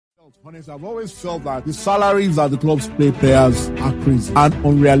Honestly, I've always felt that the salaries that the clubs pay players are crazy and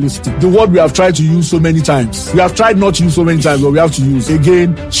unrealistic. The word we have tried to use so many times. We have tried not to use so many times, but we have to use.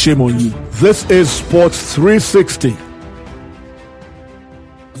 Again, shame on you. This is Sports 360.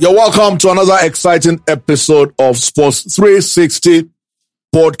 You're welcome to another exciting episode of Sports 360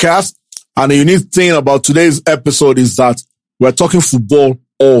 podcast. And the unique thing about today's episode is that we're talking football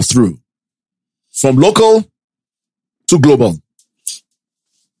all through. From local to global.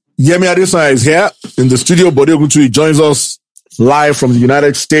 Yemi Adesanya is here in the studio. Bode Oguntuyi joins us live from the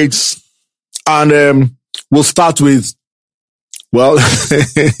United States. And we'll start with, well,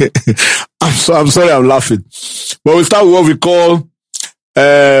 I'm sorry I'm laughing. But we'll start with what we call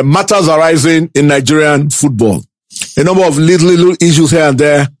matters arising in Nigerian football. A number of little issues here and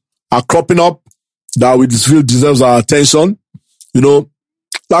there are cropping up that we feel deserves our attention. You know,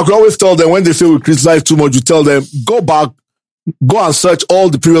 like we always tell them, when they say we criticize too much, you tell them, go back, go and search all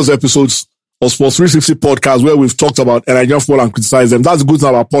the previous episodes of Sports 360 podcast where we've talked about Nigerian football and criticize them. That's the good thing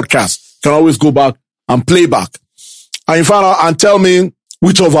about podcasts. You can always go back and play back. And you find out and tell me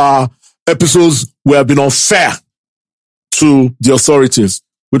which of our episodes we have been unfair to the authorities.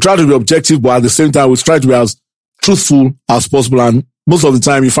 We try to be objective, but at the same time, we try to be as truthful as possible. And most of the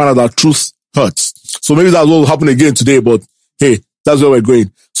time, you find out that truth hurts. So maybe that's what will happen again today, but hey, that's where we're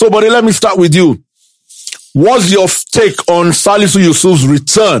going. So, buddy, let me start with you. What's your take on Salisu Yusuf's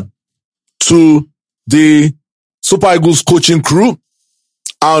return to the Super Eagles coaching crew?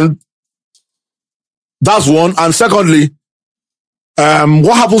 And that's one. And secondly,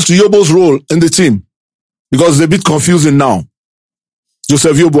 what happens to Yobo's role in the team? Because it's a bit confusing now.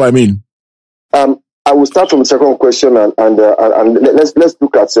 Joseph Yobo, I mean. I will start from the second question and let's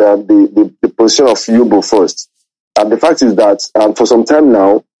look at the position of Yobo first. The fact is that for some time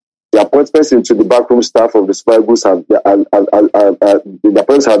now, the appointments into the backroom staff of the Super Eagles the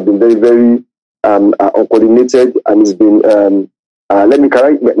appointments have been very, very uncoordinated, and it's been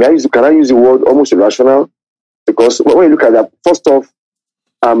can I use the word almost irrational? Because when you look at that, first off,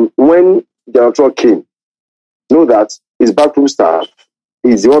 when General came, know that his backroom staff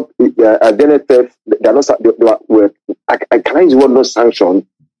is what at the NFF can I use the word not sanctioned?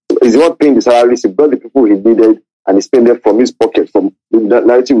 Is what paying the salaries? He got the people he needed, and he spent them from his pocket, from the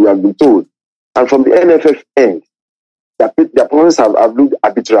narrative we have been told. And from the NFF end, the appointments have looked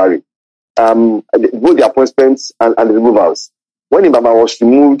arbitrary. Both the appointments and the removals. When Ibama was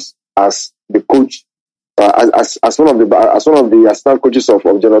removed as the coach, as one of the assistant coaches of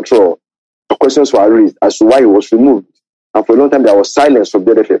General Troll, the questions were raised as to why he was removed. And for a long time, there was silence from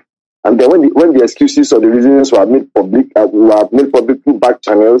the NFF. And then when the excuses or the reasons were made public through back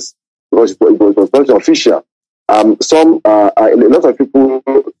channels, because it was not official. A lot of people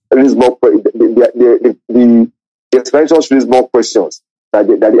raise more. The expansions raise more questions that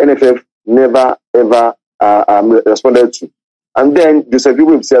the NFF never ever responded to. And then Joseph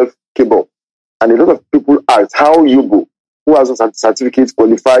Yobo himself came up, and a lot of people asked how Yobo, who has a certificate,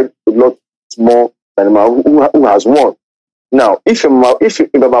 qualified a lot more than who has won. Now, if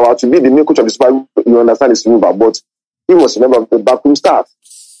Mbama were to be the new coach of the Super Eagles, you understand his removal, but he was a member of the backroom staff.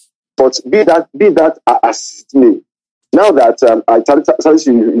 But be that as it may, now that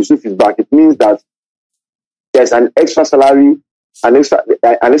Salisu Yusuf is back, it means that there's an extra salary, an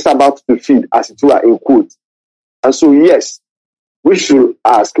extra mouth to feed, as it were, in quotes. And so, yes, we should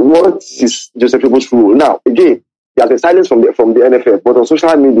ask, what is Joseph Yobo's role? Now, again, there's been silence from the NFF, but on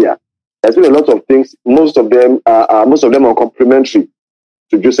social media, there's been a lot of things. Most of them are complimentary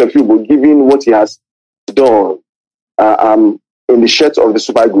to Joseph Yobo, given what he has done in the shirt of the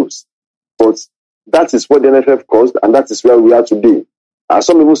Super Eagles. But that is what the NFF caused, and that is where we are today.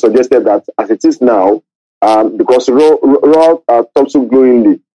 Some people suggested that as it is now, because Raw talked so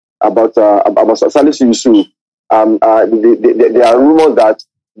glowingly about Salisu Yusuf, there are rumors that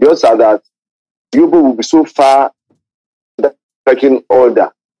the odds are that Yobo will be so far taking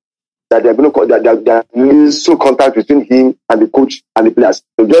order that there is so contact between him and the coach and the players.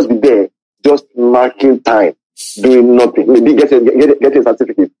 They'll just be there, just marking time, doing nothing, maybe get a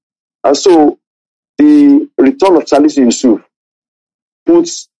certificate. And so the return of Salisu Yusuf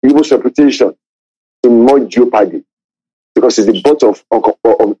puts Yobo's reputation in more jeopardy because it's the butt of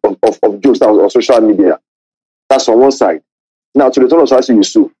jokes on social media. That's on one side. Now, to the return of Salisu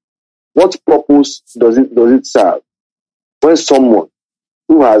Yusuf, what purpose does it serve when someone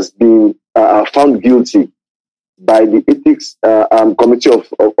who has been found guilty by the ethics committee of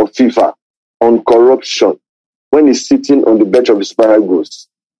FIFA on corruption, when he's sitting on the bench of the Super Eagles?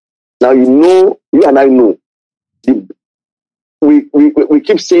 Now, you and I know, we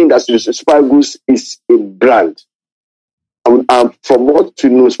keep saying that the Super Eagles is a brand. And from what to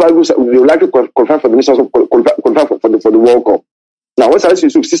know, Super Eagles will likely qualify for the nations qualify for the World Cup. Now, when Salisu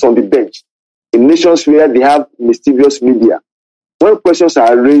Yusuf sits on the bench in nations where they have mysterious media, when questions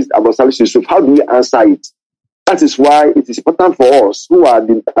are raised about Salisu Yusuf, how do we answer it? That is why it is important for us who are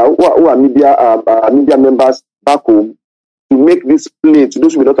media members back home to make this plain to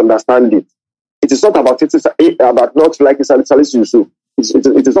those who do not understand it. It is not about not liking Salisu Yusuf.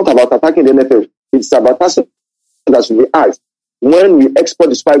 It is not about attacking the NFF. It's about us that should be asked when we export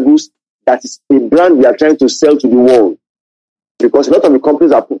the Super Eagles, that is a brand we are trying to sell to the world. Because a lot of the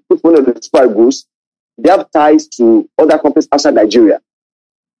companies that put money on the Super Eagles, they have ties to other companies outside Nigeria.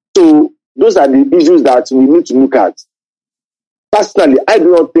 So those are the issues that we need to look at. Personally, I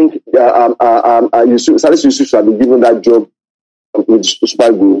do not think Salisu Yusuf should have been given that job with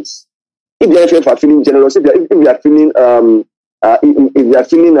Super Eagles. If the NFF are feeling generous, if they are feeling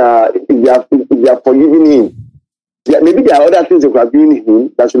if they are forgiving him, maybe there are other things they could have given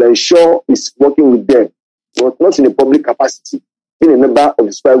him that will ensure he's working with them, but not in a public capacity, being a member of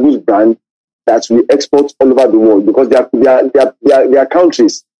the Super Eagles brand that we export all over the world, because there are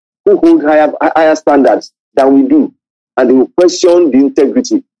countries who hold higher standards than we do, and they will question the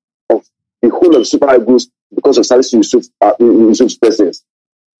integrity of the whole of Super Eagles because of Salisu Yusuf's presence.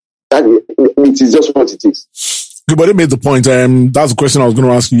 It is just what it is. Everybody made the point. That's the question I was going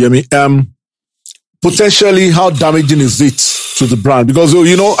to ask you, Yemi. Potentially, how damaging is it to the brand? Because,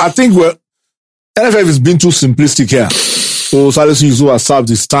 I think NFF is being too simplistic here. So Salisu Yusuf has served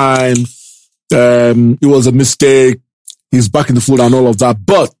his time. It was a mistake. He's back in the fold and all of that.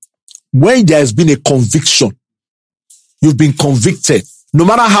 But when there has been a conviction, you've been convicted. No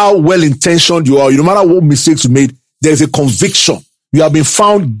matter how well-intentioned you are, no matter what mistakes you made, there's a conviction. You have been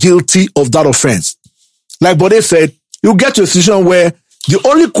found guilty of that offense. Like Bode said, you get to a situation where the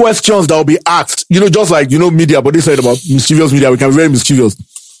only questions that will be asked, just like, media, Bode said about mischievous media, we can be very mischievous.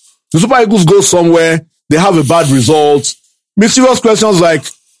 The Super Eagles go somewhere, they have a bad result. Mischievous questions like,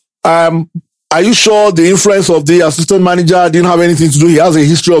 are you sure the influence of the assistant manager didn't have anything to do? He has a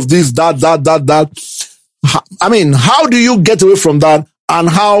history of this, that. I mean, how do you get away from that? And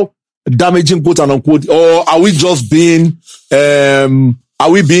how damaging, quote and unquote, or are we just being,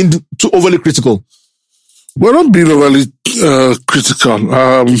 too overly critical? We're not being overly critical.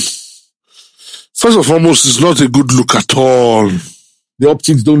 First and foremost, it's not a good look at all. The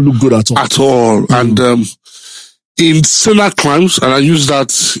optics don't look good at all. At all. And in similar crimes, and I use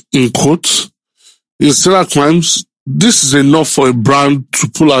that in quotes, in similar crimes, this is enough for a brand to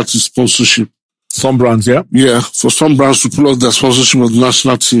pull out its sponsorship. Some brands, yeah? Yeah, for some brands to pull out their sponsorship of the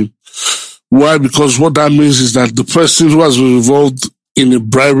national team. Why? Because what that means is that the person who has been involved in a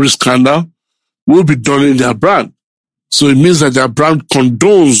bribery scandal will be done in their brand. So it means that their brand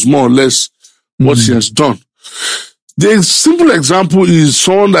condones more or less what he has done. The simple example is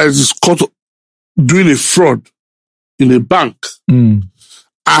someone that is caught doing a fraud in a bank.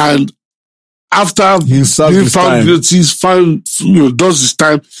 And after being found guilty, does his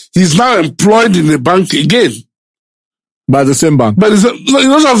time, he's now employed in a bank again. By the same bank? He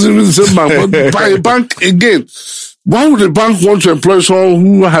doesn't have to be the same bank, but by a bank again. Why would a bank want to employ someone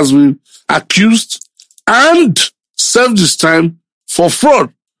who has been accused and served his time for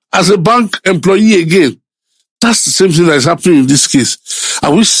fraud as a bank employee again? That's the same thing that is happening in this case.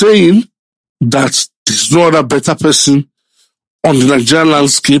 Are we saying that there's no other better person on the Nigerian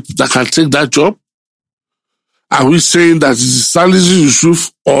landscape that can take that job? Are we saying that it's Salisu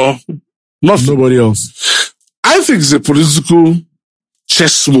Yusuf or not? Nobody else. I think it's a political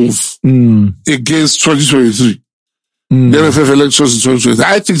chess move against 2023. The NFF elections in 2023.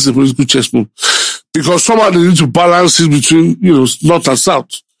 I think it's a political chess move. Because somehow they need to balance it between, North and South.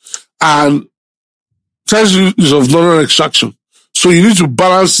 And Salisu is of northern extraction. So you need to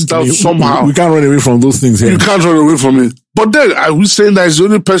balance it out somehow. We can't run away from those things here. You can't run away from it. But then, are we saying that he's the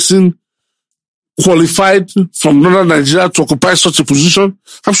only person qualified from northern Nigeria to occupy such a position?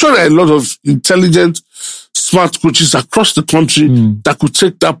 I'm sure there are a lot of intelligent, smart coaches across the country that could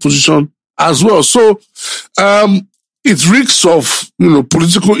take that position as well. So, it reeks of,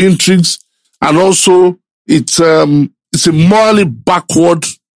 political intrigues, and also it's a morally backward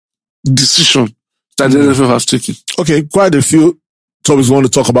decision that the NFF has taken. Okay, quite a few topics we want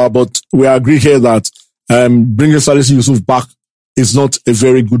to talk about, but we agree here that bringing Salisu Yusuf back is not a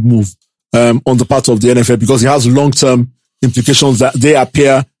very good move on the part of the NFF, because it has long-term implications that they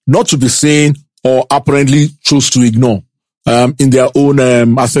appear not to be seen or apparently choose to ignore in their own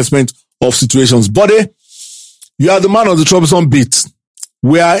assessment of situations. Bode, you are the man on the troublesome beat.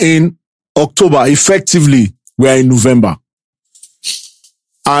 We are in October. Effectively, we are in November.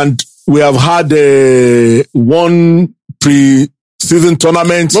 And we have had one pre-season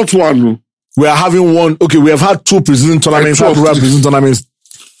tournaments. Not one. No. We are having one. Okay, we have had 2 pre-season tournaments, pre-season tournaments.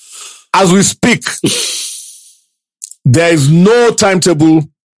 As we speak, there is no timetable.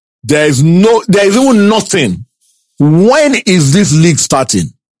 There is even nothing. When is this league starting?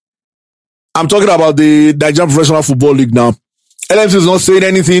 I'm talking about the Nigerian Professional Football League now. NFF is not saying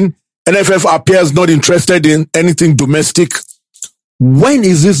anything. NFF appears not interested in anything domestic. When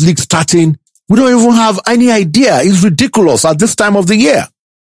is this league starting? We don't even have any idea. It's ridiculous at this time of the year.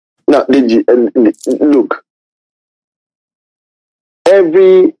 Now, look,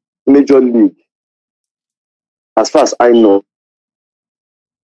 every major league, as far as I know,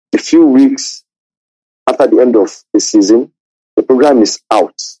 a few weeks after the end of the season, the program is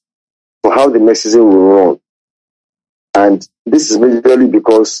out for how the next season will run. And this is majorly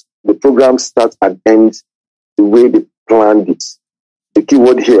because the program starts and ends the way they planned it. The key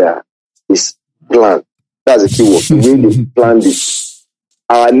word here is plan. That's the key word, the way they planned it.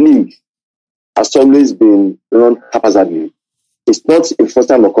 Our league has always been run haphazardly. It's not a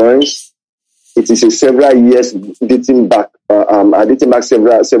first-time occurrence. It is a several years dating back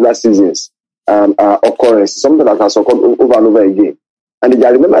several seasons occurrence. Something that has occurred over and over again. And I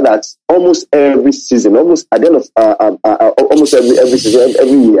remember that almost every season, almost at the end of almost every season,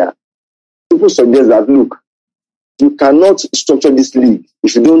 every year, people suggest that look, you cannot structure this league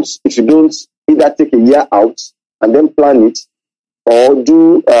if you don't either take a year out and then plan it, or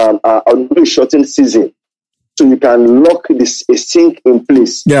do a shortened season so you can lock a sink in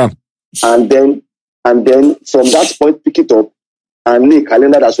place. Yeah. And then from that point pick it up and lay a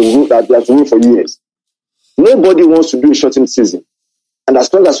calendar that will run for years. Nobody wants to do a shortened season. And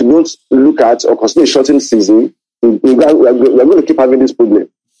as long as we don't look at or consider a shortened season, we're going to keep having this problem.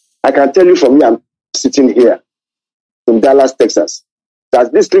 I can tell you from me, I'm sitting here in Dallas, Texas,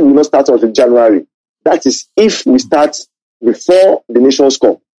 that this league will not start until January. That is if we start before the Nations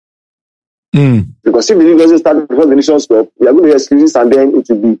Cup. Because if the league doesn't start before the Nations Cup, we are going to get excuses, and then it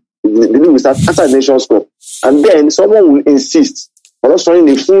will be the league will start after the Nations Cup. And then someone will insist on us running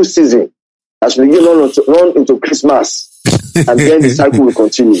a full season as we get run into Christmas. And then the cycle will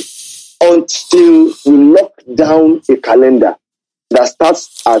continue until we lock down a calendar that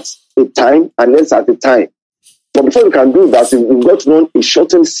starts at a time and ends at a time. But before we can do that, we've got to run a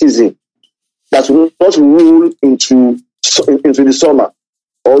shortened season that will not roll into the summer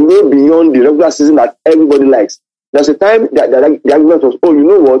or roll beyond the regular season that everybody likes. There's a time that the argument was, oh, you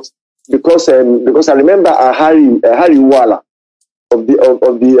know what? Because I remember Harry Wala of the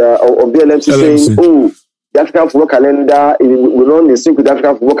LMC saying, oh, the African football calendar will run in sync with the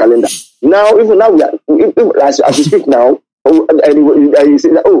African football calendar. Now, even now as we speak now, you say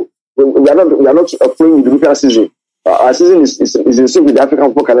that, we are not playing with the European season. Our season is in sync with the African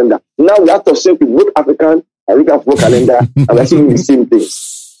football calendar. Now we have to sync with both African and European football calendar, and we're seeing the same things.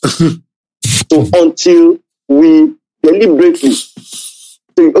 So until we deliberately say,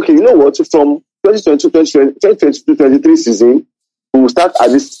 okay, you know what? From 2022-23 season, we will start at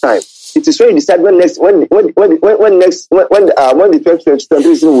this time. It is when you decide when the 2023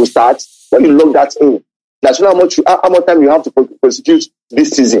 season will start, when you lock that in. That's how much time you have to prosecute this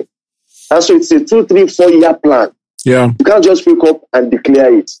season. And so it's a 2, 3, 4 year plan. Yeah. You can't just wake up and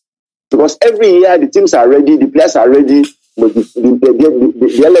declare it. Because every year the teams are ready, the players are ready, but the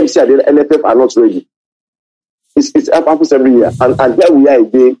LMC and the NFF are not ready. It happens every year. And here we are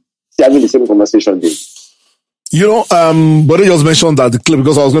again, having the same conversation there. You know, but they just mentioned that the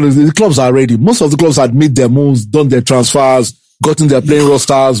clubs are ready. Most of the clubs had made their moves, done their transfers, gotten their playing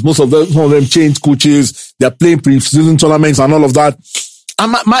rosters. Some of them changed coaches. They're playing pre-season tournaments and all of that.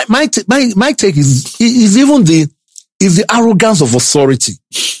 And my take is even the arrogance of authority.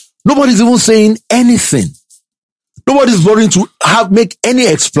 Nobody's even saying anything. Nobody's bothering to make any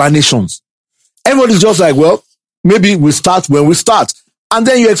explanations. Everybody's just like, well, maybe we start when we start. And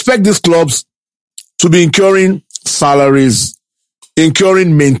then you expect these clubs to be incurring salaries,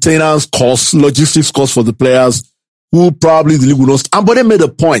 incurring maintenance costs, logistics costs for the players who probably the league will not start. But they made a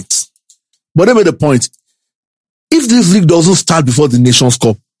point. If this league doesn't start before the Nations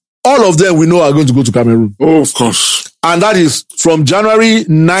Cup, all of them we know are going to go to Cameroon. Oh, of course. And that is from January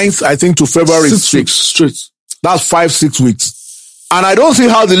 9th, I think, to February 6th. 6 weeks straight. That's 5-6 weeks. And I don't see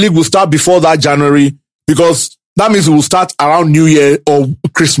how the league will start before that January, because that means it will start around New Year or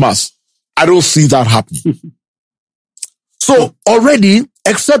Christmas. I don't see that happening. So already,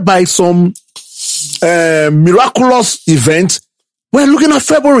 except by some miraculous event, we're looking at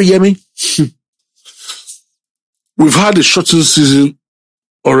February, Yemi. We've had a shortened season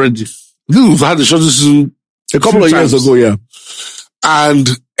already. We've had a shortened season a couple of years ago, yeah. And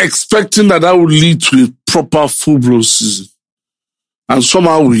expecting that would lead to a proper full-blown season. And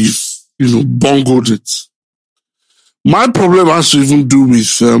somehow we've, bungled it. My problem has to even do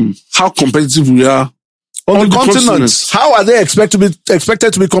with how competitive we are on the continent. How are they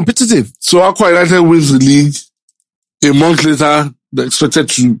expected to be competitive? So Aqua United wins the league. A month later, they're expected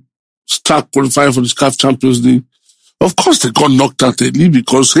to start qualifying for the CAF Champions League. Of course, they got knocked out early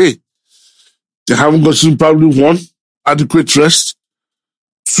because, hey, they haven't gotten probably one, adequate rest.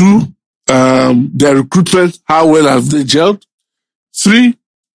 Two, their recruitment, how well have they gelled? Three,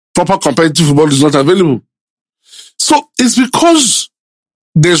 proper competitive football is not available. So it's because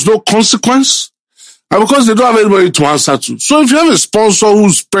there's no consequence and because they don't have anybody to answer to. So if you have a sponsor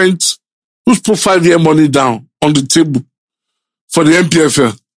who's put 5-year money down on the table for the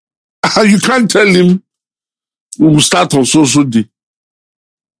MPFL, you can't tell him we will start on so day.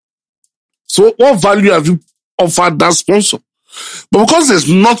 So what value have you offered that sponsor? But because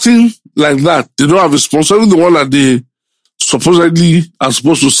there's nothing like that, they don't have a sponsor, even the one that they supposedly are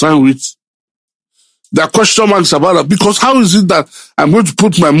supposed to sign with. There are question marks about that because how is it that I'm going to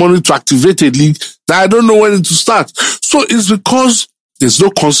put my money to activate a league that I don't know when to start? So it's because there's no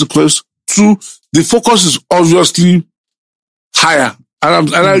consequence. Two, the focus is obviously higher.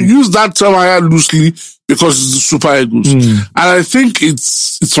 And I use that term higher loosely because it's the Super Eagles. And I think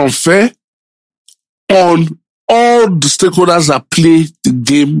it's unfair on all the stakeholders that play the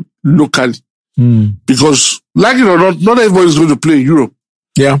game locally. Because, like it or not everybody's going to play in Europe.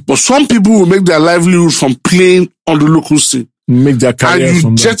 Yeah. But some people will make their livelihood from playing on the local scene. Make their careers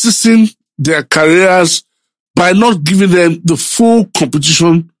and you jettison their careers by not giving them the full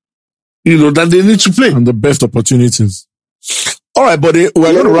competition, that they need to play. And the best opportunities. All right, buddy.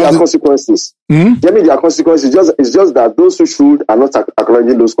 We're going to run consequences. There are consequences. It's just that those who should are not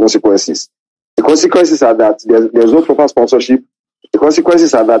acknowledging those consequences. The consequences are that there's no proper sponsorship. The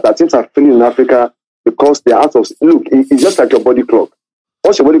consequences are that teams are failing in Africa because they are out of... Look, it's just like your body clock.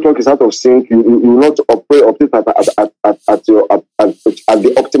 Once your body clock is out of sync, you will not operate at the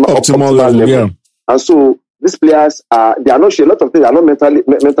optimal level. Yeah. And so these players they are not sure. A lot of things are not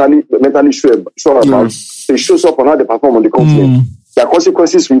mentally sure about. It shows up on how they perform on the continent. There are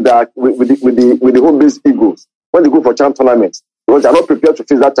consequences with the home-based Eagles when they go for champ tournaments because they are not prepared to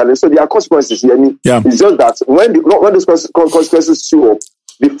face that challenge. So there are consequences here. It's just that when those consequences show up,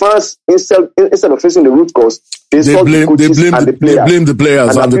 the fans, instead of facing the root cause, they blame the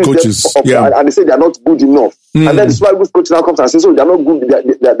players and the coaches. And they say they are not good enough. And then the Super Eagles coach now comes and says, so they are not good.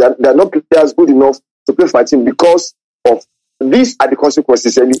 They are not players good enough to play for my team because of these are the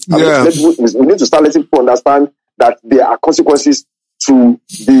consequences. We need to start letting people understand that there are consequences to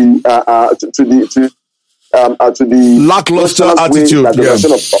the lackluster attitude.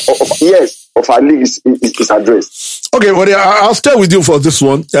 Of our league is addressed. Okay, well, I'll stay with you for this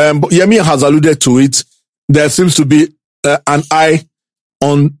one. Yemi has alluded to it. There seems to be an eye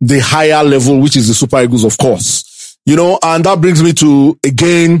on the higher level, which is the Super Eagles, of course. And that brings me to,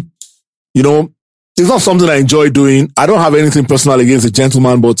 again, it's not something I enjoy doing. I don't have anything personal against the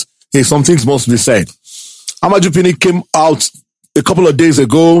gentleman, but hey, some things must be said. Amaju Pinnick came out a couple of days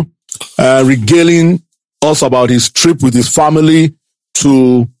ago, regaling us about his trip with his family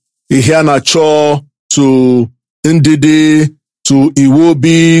to Iheanacho, to Ndidi, to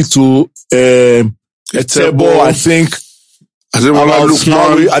Iwobi, to Etebo, I think.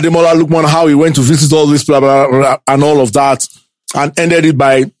 Ademola Lookman, how he went to visit all this, blah, blah, blah, and all of that, and ended it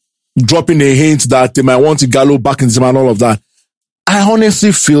by dropping a hint that they might want Ighalo back in the team and all of that. I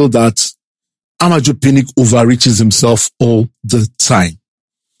honestly feel that Amaju Pinnick overreaches himself all the time.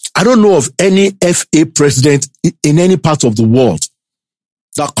 I don't know of any FA president in any part of the world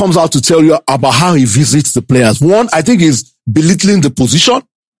that comes out to tell you about how he visits the players. One, I think he's belittling the position.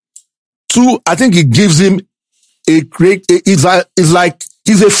 Two, I think he gives him it's like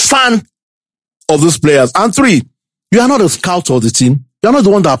he's a fan of those players. And three, you are not a scout of the team. You're not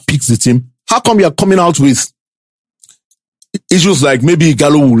the one that picks the team. How come you're coming out with issues like maybe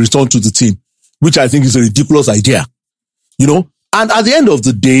Ighalo will return to the team, which I think is a ridiculous idea, And at the end of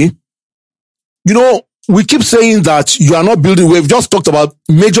the day, we keep saying that you are not building. We've just talked about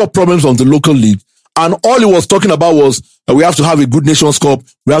major problems on the local league. And all he was talking about was we have to have a good Nations Cup.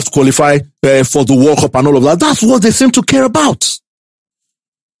 We have to qualify for the World Cup and all of that. That's what they seem to care about.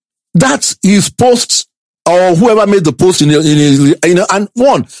 That's his post or whoever made the post and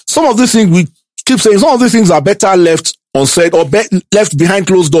some of these things we keep saying, some of these things are better left unsaid or left behind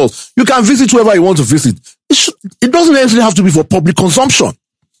closed doors. You can visit whoever you want to visit. It doesn't necessarily have to be for public consumption.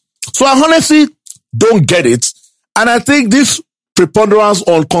 So I honestly don't get it. And I think this preponderance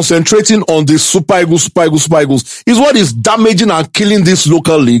on concentrating on the Super Eagles is what is damaging and killing this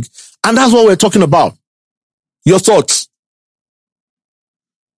local league. And that's what we're talking about. Your thoughts?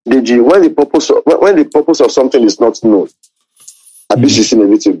 DG, when the purpose of something is not known, abuse is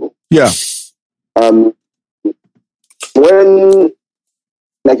inevitable. Yeah. When,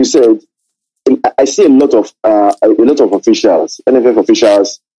 like you said, I see a lot of officials, NFF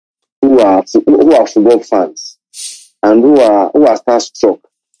officials, who are football fans and who are starstruck.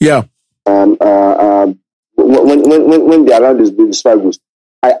 Yeah. When they are around the Super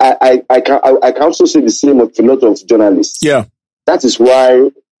I can also say the same of a lot of journalists. Yeah. That is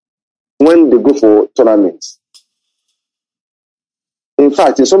why when they go for tournaments, in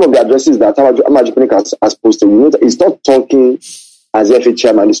fact, in some of the addresses that Amaju Pinnick has posted, you know, he's not talking as the FA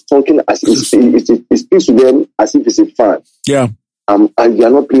chairman, he's talking as he speaks to them as if he's a fan. Yeah. And they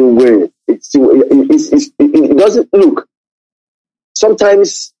are not playing well. It doesn't look.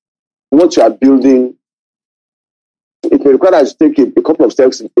 Sometimes what you are building, it may require us to take a couple of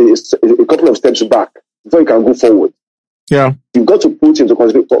steps back before you can go forward. Yeah. You've got to put into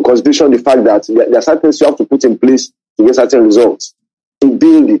consideration the fact that there are certain things you have to put in place to get certain results. To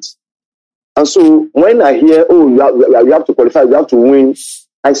build it. And so when I hear, you have to qualify, you have to win,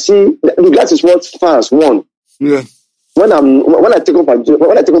 I see that is what fans want. Yeah. When I take off my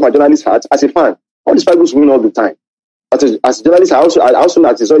journalist hat as a fan, all these fighters win all the time. But as a journalist, I also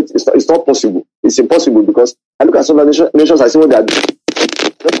know that it's not possible. It's impossible because I look at some nations, I see what they are doing.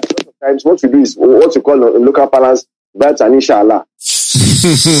 Sometimes what we do is what you call in local parlance, vibes and inshallah.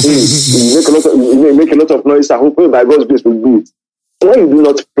 You make a lot of noise. I hope by God's grace will do it. When you do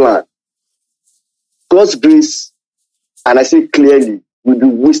not plan, God's grace, and I say clearly, will be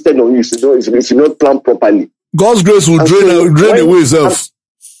wasted on you if you don't plan properly. God's grace will drain away itself.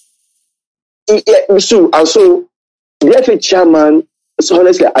 And so the FA chairman, so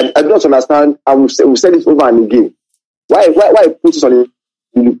honestly, I do not understand, and we've said it over and again. Why put us on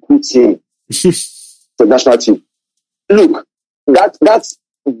the recruit team for the national team? Look, that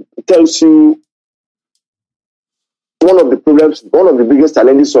tells you one of the biggest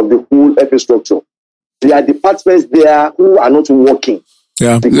challenges of the whole FA structure. There are departments there who are not working.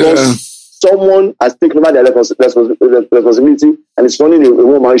 Yeah. Because someone has taken over their responsibility and is running a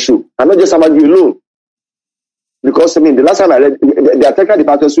one-man show. And not just Amaju alone. Because, the last time I read, there are technical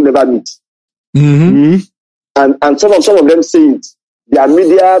departments who never meet. Mm-hmm. And some of them say it. There are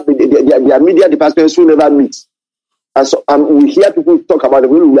media departments who never meet. And so we hear people talk about it.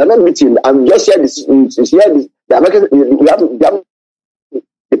 We are not meeting. I'm just here. We have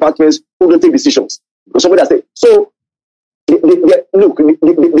departments who don't take decisions. Because somebody has said, so, look,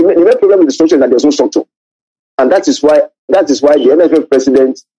 the main problem with the structure is that there's no structure. And that is why the NFF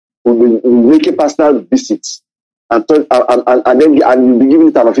president will be making personal visits and you'll be giving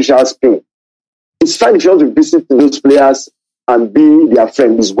it an official spin. It's fine if you want to visit those players and be their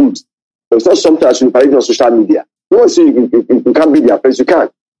friend, it's good. But it's not something that should be paraded on social media. No one say you can't be their friends, you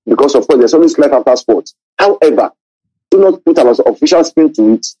can't. Because of course there's always life after sports. However, do not put an official spin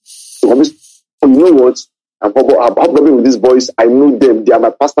to it. So you know what? I'm probably with these boys. I know them. They are my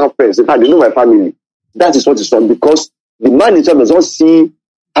personal friends. In fact, they know my family. That is what is wrong because the manager does not see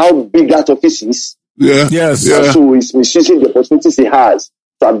how big that office is. Yeah. Yes. Yeah. And so he's misusing the opportunities he has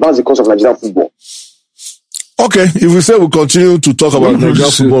to advance the cause of Nigerian football. Okay, if we say we'll continue to talk about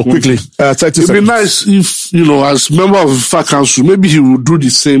Nigerian football quickly. 30 seconds. It'd be nice if, as member of the FIFA Council, maybe he would do the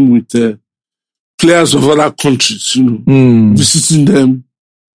same with players of other countries, visiting them,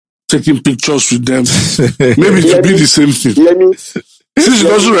 taking pictures with them. Maybe it would be the same thing. Since he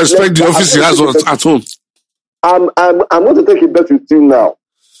doesn't respect the office he has at home. I'm going to take a bet with you now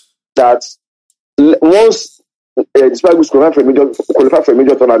that once the Super Eagles qualify for a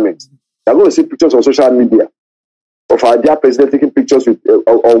major tournament, they're going to see pictures on social media of our dear president taking pictures with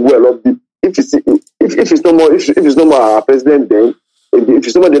if it's no more our president then, if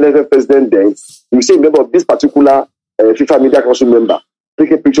it's no more the NFL president then, you see a member of this particular FIFA Media Council member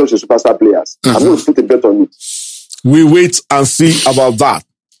taking pictures with superstar players. I'm going to put a bet on it. We wait and see about that.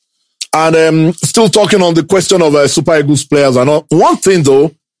 And still talking on the question of Super Eagles players and all. One thing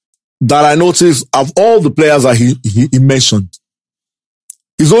though that I noticed of all the players that he mentioned,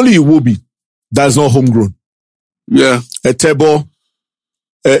 it's only Iwobi that is not homegrown. Yeah. Etebo,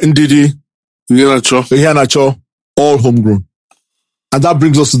 Ndidi, Iheanacho, all homegrown. And that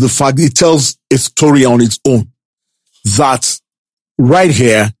brings us to the fact it tells a story on its own that right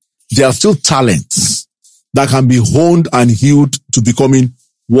here, there are still talents that can be honed and healed to becoming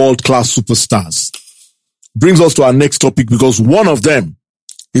world-class superstars. Brings us to our next topic because one of them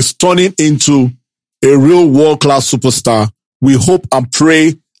is turning into a real world-class superstar. We hope and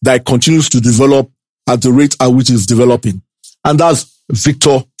pray that it continues to develop at the rate at which it's developing. And that's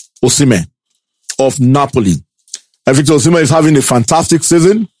Victor Osimhen of Napoli. Victor Osimhen is having a fantastic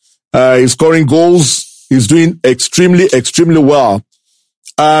season. He's scoring goals. He's doing extremely, extremely well.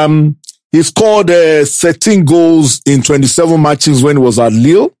 He scored 13 goals in 27 matches when he was at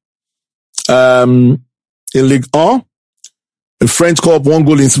Lille. In Ligue 1. In French Cup, 1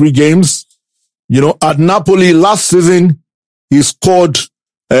 goal in 3 games. At Napoli last season, he scored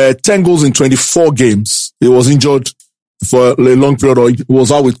 10 goals in 24 games. He was injured for a long period, or he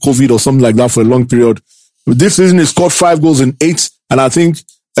was out with COVID or something like that for a long period. This season, he scored 5 goals in 8, and I think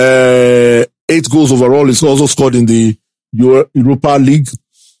 8 goals overall. He's also scored in the Europa League.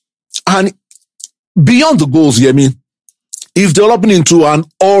 And beyond the goals, Yemi, he's developing into an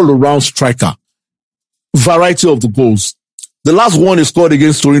all-around striker. Variety of the goals. The last one he scored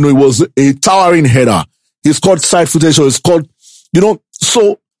against Torino, it was a towering header. He scored side-footage, so he scored,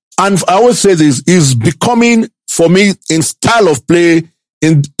 and I always say this, he's becoming, for me, in style of play,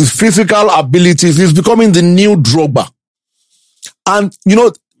 in his physical abilities, he's becoming the new Drogba. And,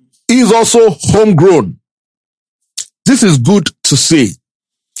 he's also homegrown. This is good to see.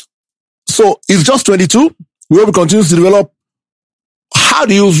 So, he's just 22. We hope he continues to develop. How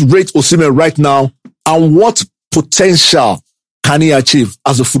do you rate Osimhen right now, and what potential can he achieve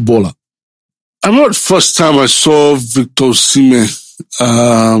as a footballer? I remember the first time I saw Victor Osimhen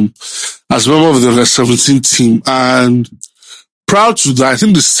as a member of the under-17 team, and prior to that, I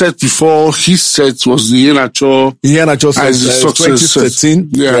think the set before his set was the Iheanacho set, 2013.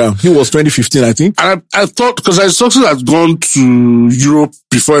 Yeah, he was 2015, I think. And I thought, because Iheanacho had gone to Europe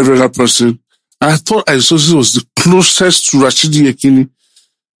before every other person, I thought Iheanacho was the closest to Rashidi Yekini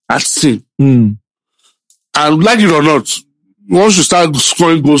I'd seen. And like it or not, once you start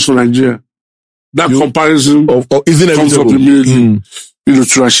scoring goals for Nigeria, that comparison comes up immediately,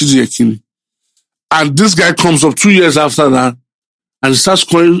 to Rashidi Yekini. And this guy comes up 2 years after that, and he starts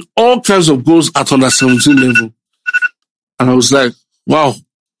scoring all kinds of goals at under-17 level. And I was like, wow,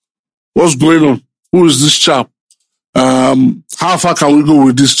 what's going on? Who is this chap? How far can we go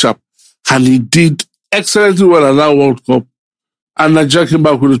with this chap? And he did excellently well at that World Cup, and Nigeria came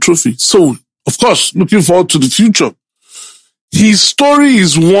back with a trophy. So, of course, looking forward to the future. His story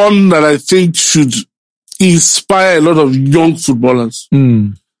is one that I think should inspire a lot of young footballers.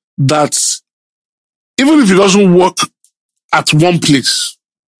 That even if it doesn't work at one place,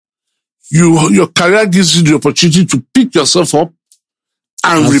 your career gives you the opportunity to pick yourself up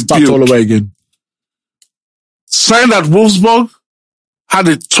and rebuild. Start all over again. Signed at Wolfsburg, had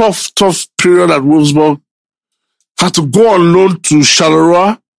a tough period at Wolfsburg, had to go on loan to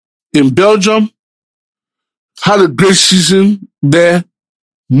Charleroi in Belgium, had a great season there,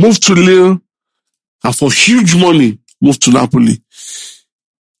 moved to Lille, and for huge money, moved to Napoli.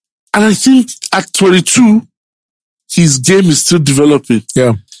 And I think at 22, his game is still developing.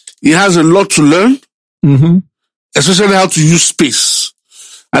 Yeah. He has a lot to learn, especially how to use space.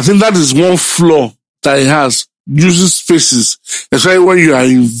 I think that is one flaw that he has, using spaces, especially when you are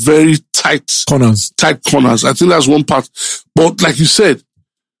in very tight corners. I think that's one part. But like you said,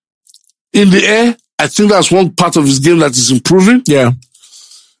 in the air, I think that's one part of his game that is improving. Yeah.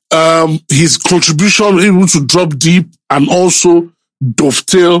 His contribution, able to drop deep and also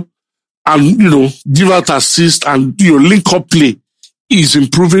dovetail and, give out assist and, link up play is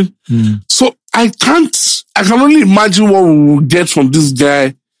improving. So I can only imagine what we will get from this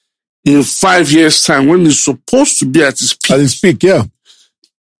guy in 5 years' time when he's supposed to be at his peak. At his peak, yeah.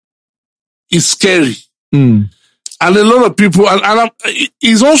 It's scary. And a lot of people, and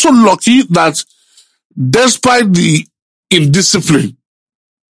he's also lucky that despite the indiscipline,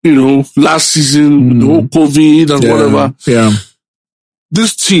 last season, with the whole COVID and whatever,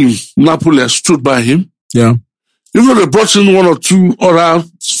 this team, Napoli, has stood by him. Yeah. Even though they brought in 1 or 2 other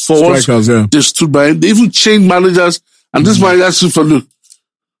forwards, they stood by him. They even changed managers, and this manager said, look,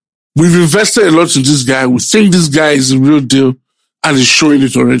 we've invested a lot in this guy. We think this guy is the real deal, and he's showing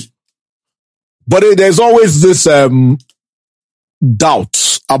it already. But there's always this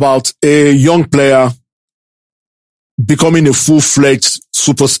doubt about a young player becoming a full-fledged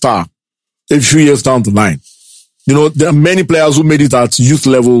superstar a few years down the line. There are many players who made it at youth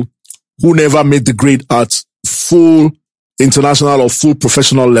level who never made the grade at full international or full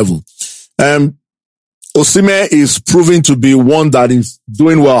professional level. Osimhen is proving to be one that is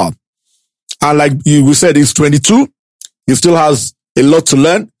doing well. And like we said, he's 22. He still has a lot to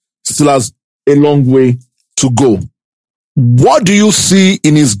learn. Still has a long way to go. What do you see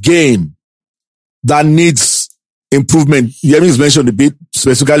in his game that needs improvement? Yemi's mentioned a bit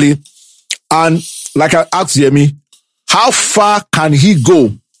specifically. And like I asked Yemi, how far can he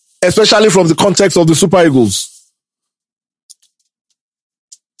go, especially from the context of the Super Eagles?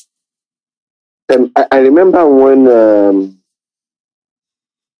 I remember when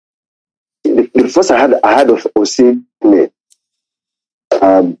the first I had of Osimhen.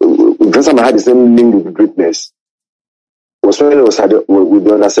 The first time I had the same link with greatness was when I was with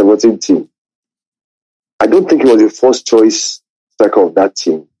the under-17 team. I don't think he was the first choice striker of that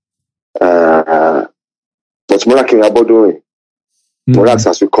team. But Morak Abodoe, Morax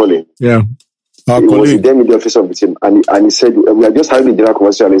as we call him. Yeah. He was the then media officer of the team. And he said, we are just having a general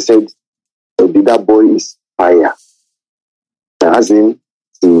conversation, and he said, that boy is fire. I asked him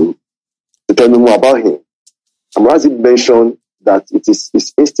to tell me more about him. And Morax mentioned that it is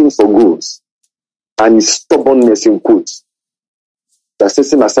his instinct for goals and his stubbornness in quotes that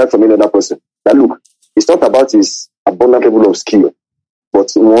sets him aside from any other person. That look, it's not about his abundant level of skill,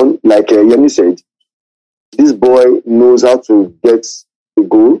 but one, like Yemi said, this boy knows how to get the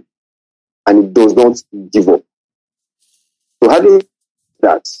goal and he does not give up. So having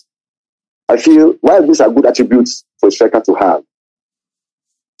that, I feel while these are good attributes for a striker to have,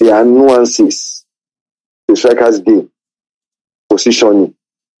 there are nuances to the striker's game, positioning,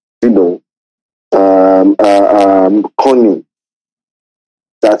 cunning,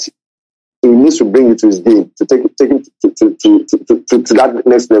 that he needs to bring it to his game to take it to that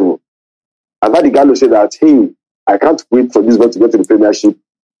next level. I've had the guy who say that, hey, I can't wait for this one to get to the Premiership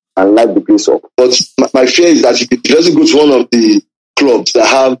and light the place up. But my fear is that if he doesn't go to one of the clubs that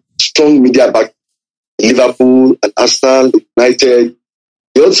have strong media back, Liverpool and Arsenal, United,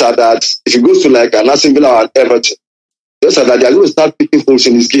 the odds are that if he goes to like an Aston Villa and Everton, the odds are that they are going to start picking holes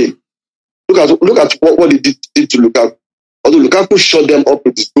in his game. Look at what he did to Lukaku. Although Lukaku shot them up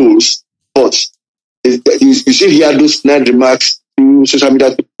with his goals, but you see he had those snide remarks through social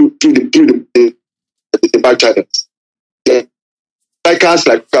media, through the back channels. Yeah. Strikers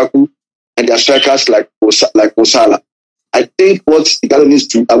like Lukaku and their strikers like Mo Salah. I think what Igalo needs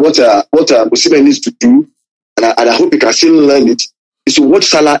to, what Osimhen needs to do, and I hope he can still learn it, is to watch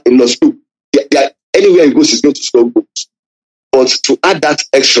Salah in Los Angeles. Anywhere he goes, he's going to score goals. But to add that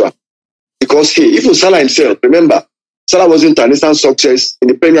extra, because even Salah himself, remember, Salah wasn't an instant success in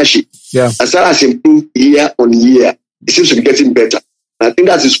the Premiership. Yeah. And Salah has improved year on year. He seems to be getting better. And I think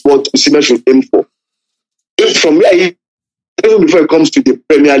that is what Osimhen should aim for. From where even before it comes to the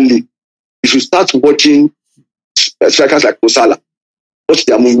Premier League, you should start watching strikers like Mo Salah. Watch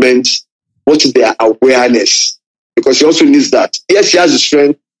their movements, watch their awareness. Because he also needs that. Yes, he has the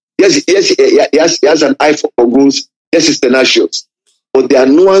strength. Yes, he has an eye for goals. Yes, he's tenacious. But there are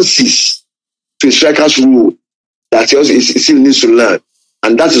nuances to a striker's rule that he still needs to learn.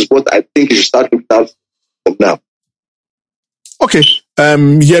 And that is what I think he should start looking out from now. Okay.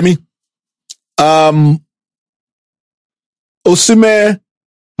 Yemi. Osimhen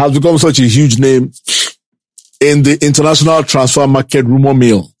has become such a huge name in the international transfer market rumor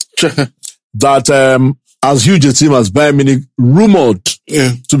mill that as huge a team as Bayern Munich rumored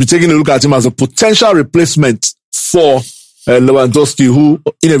to be taking a look at him as a potential replacement for Lewandowski, who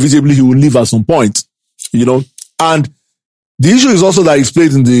inevitably he will leave at some point, And the issue is also that he's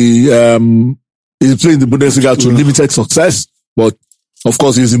played in the Bundesliga to limited success, but of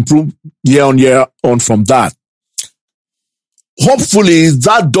course he's improved year on from that. Hopefully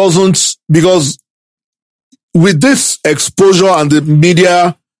that doesn't, because with this exposure and the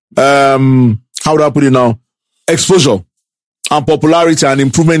media, how do I put it now? Exposure and popularity and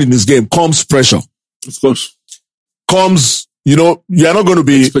improvement in his game comes pressure. Of course. Comes, you're not going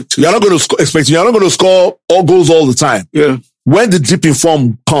to score all goals all the time. Yeah. When the dip in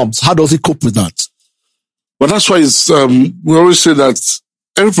form comes, how does he cope with that? But that's why it's, we always say that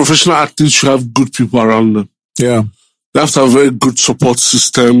every professional athlete should have good people around them. Yeah. They have to have a very good support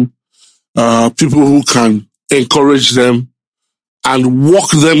system, people who can encourage them and walk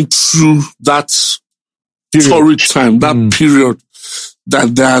them through that torrid time, that period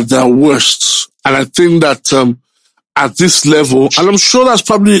that they are their worst. And I think that, at this level, and I'm sure that's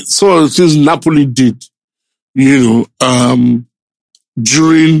probably some of the things Napoli did, during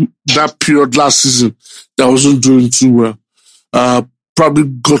that period last season that wasn't doing too well. Probably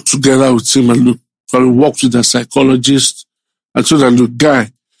got together with him and probably worked with a psychologist and told him, look,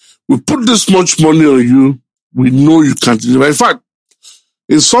 guy, we put this much money on you, we know you can't deliver. In fact,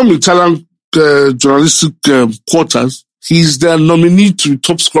 in some Italian journalistic quarters, he's their nominee to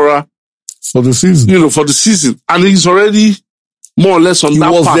top scorer for the season. For the season. And he's already more or less on that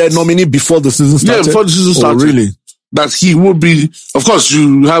path. He was their nominee before the season started? Yeah, before the season started. Oh, really? That he would be, of course,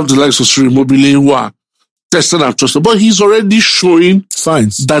 you have the likes of Ciro Immobile who are tested and trusted, but he's already showing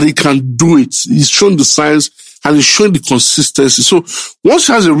signs that he can do it. He's showing the signs and he's showing the consistency. So once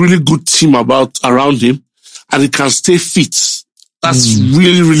he has a really good team around him and he can stay fit That's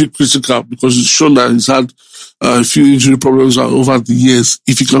really, really critical because it's shown that he's had a few injury problems over the years.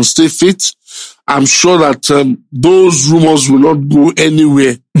 If he can stay fit, I'm sure that those rumors will not go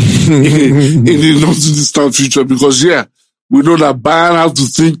anywhere in the not too distant future because, we know that Bayern have to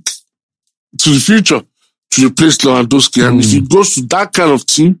think to the future to replace Lewandowski. And if he goes to that kind of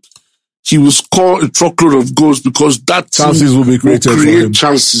team, he will score a truckload of goals because that chances will be created for him.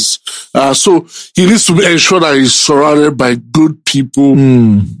 Chances. So he needs to ensure that he's surrounded by good people,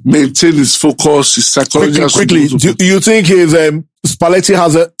 maintain his focus, his psychology. Quickly, do you think his Spalletti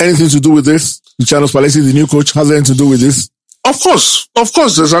has anything to do with this? Luciano Spalletti, the new coach, has anything to do with this? Of course,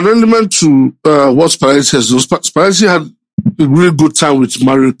 there's an element to what Spalletti has done. Spalletti had a really good time with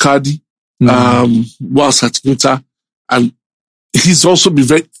Mario Icardi, whilst at Inter, and he's also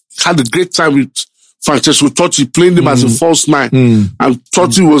had a great time with Francesco Totti, playing him as a false nine, and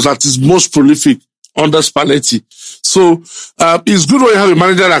Totti was at his most prolific under Spalletti. So it's good when you have a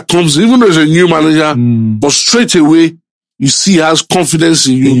manager that comes, even though he's a new manager, but straight away you see he has confidence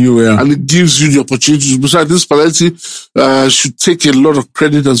in you, and it gives you the opportunity. Besides, this Spalletti should take a lot of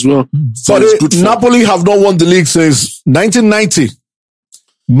credit as well. But Napoli have not won the league since 1990.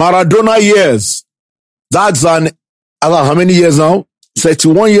 Maradona years. That's how many years now?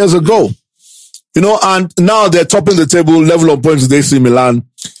 31 years ago. And now they're topping the table, level of points with AC Milan.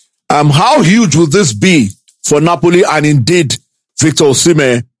 How huge will this be for Napoli and indeed Victor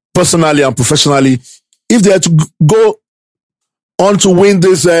Osimhen personally and professionally if they had to go on to win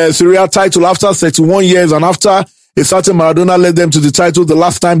this Serie A title after 31 years and after a certain Maradona led them to the title the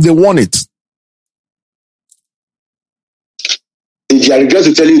last time they won it? I regret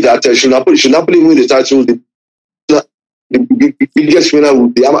to tell you that should Napoli win the title, the biggest winner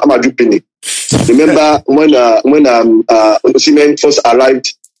would be Amadou Pene. Remember when Osimhen first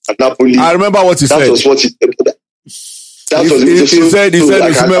arrived at Napoli? I remember what he said. That was what he said. He said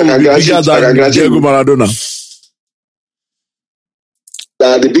Osimhen would be bigger than Diego Maradona.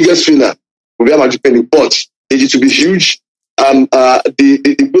 The biggest winner will be Amadou Pene, but it to be huge.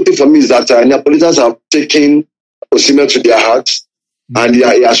 The good thing for me is that Neapolitans have taken Osimhen to their hearts, and he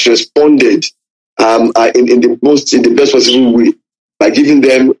has responded in the best possible way by giving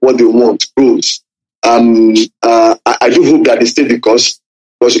them what they want, goals. I do hope that they stay because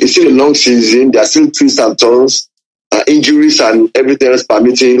it's still a long season. There are still twists and turns, injuries and everything else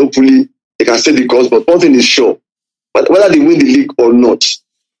permitting. Hopefully they can stay because. But one thing is sure, but whether they win the league or not,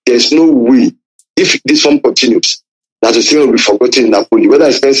 there's no way if this form continues that Osimhen will be forgotten in Napoli. Whether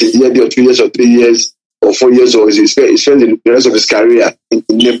he spends a year or 2 years or 3 years or 4 years or he spends the rest of his career in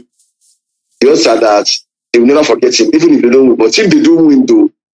Napoli. The odds are that they will never forget him, even if they don't win. But if they do win, though,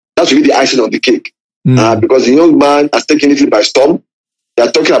 that will be the icing on the cake. Because the young man has taken Italy by storm. They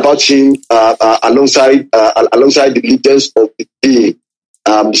are talking about him alongside the leaders of the day,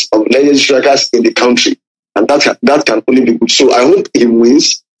 of legend strikers in the country. And that can only be good. So I hope he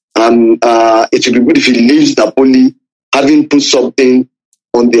wins. And it will be good if he leaves Napoli having put something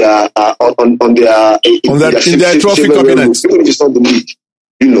on their trophy cabinet. Even if it's not the league,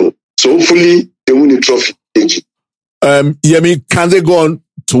 So hopefully they win a trophy. Yemi, can they go on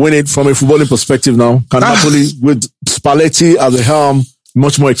to win it from a footballing perspective now? Can Napoli, with Spalletti at the helm,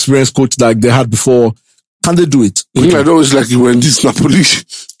 much more experienced coach like they had before, can they do it? I always like it when this Napoli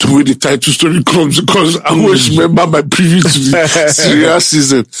to win the title story comes because I always remember my preview to the Serie A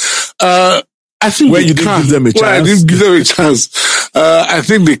season. I think you didn't give them a chance. I didn't give them a chance. I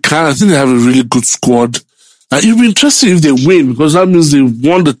think they can. I think they have a really good squad. It'll be interesting if they win because that means they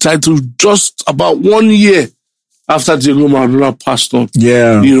won the title just about 1 year after Diego Maradona passed on.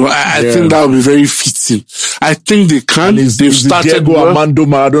 Yeah. I think that would be very fitting. I think they can. They've started the Diego Armando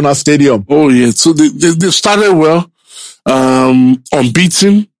Maradona Stadium. Oh yeah. So they've started well.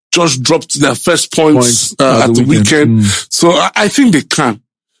 Unbeaten. Just dropped their first points at the weekend. So I think they can.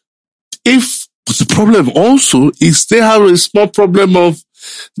 But the problem also is they have a small problem of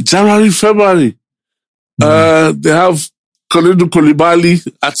January, February. They have Kalidou Koulibaly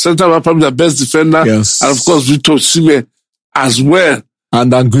at centre back, probably the best defender. Yes. And of course, Victor Osimhen as well.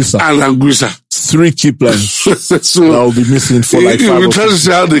 And Anguissa. 3 key players. So that will be missing for like 5 we're trying to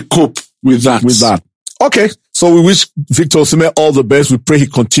see how they cope with that. Okay. So we wish Victor Osimhen all the best. We pray he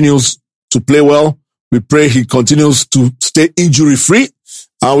continues to play well. We pray he continues to stay injury free.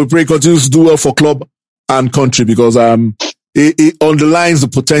 And we pray he continues to do well for club and country because, it underlines the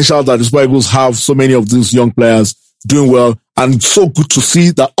potential that the Super Eagles have, so many of these young players doing well, and so good to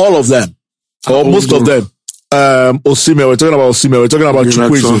see that all of them, or most of them, Osimhen, we're talking about Osimhen, we're talking about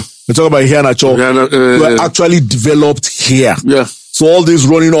Chukwueze, we're talking about Iheanacho, were actually developed here. Yeah. So all this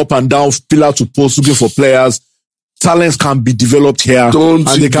running up and down, pillar to post, looking for players, talents can be developed here. Don't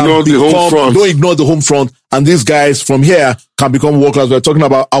ignore the home front. Don't ignore the home front. And these guys from here can become world class. We're talking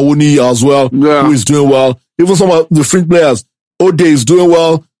about Awuni as well, who is doing well. Even some of the fringe players, Ode is doing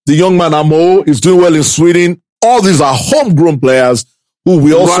well. The young man Amo is doing well in Sweden. All these are homegrown players who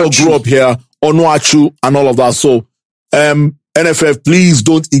we also grew up here, Onuachu and all of that. So, NFF, please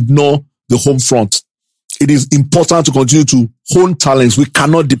don't ignore the home front. It is important to continue to hone talents. We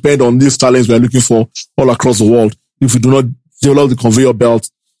cannot depend on these talents we are looking for all across the world if we do not develop the conveyor belt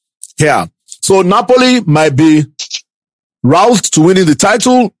here. So Napoli might be roused to winning the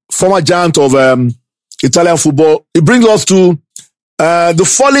title, former giant of Italian football. It brings us to the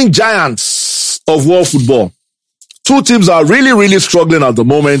falling giants of world football. Two teams are really, really struggling at the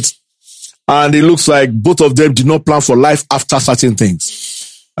moment, and it looks like both of them did not plan for life after certain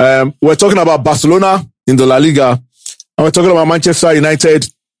things. We're talking about Barcelona in the La Liga, and we're talking about Manchester United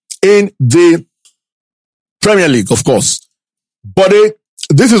in the Premier League, of course. But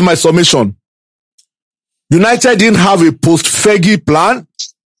this is my submission. United didn't have a post-Fergie plan.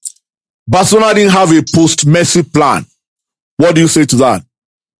 Barcelona didn't have a post-Messi plan. What do you say to that?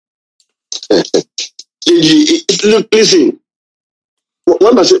 Look, listen.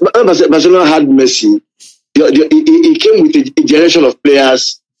 When Barcelona had Messi, he came with a generation of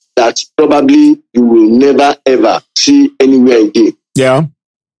players that probably you will never ever see anywhere again. Yeah,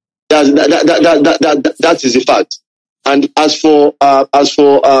 that is a fact. And as for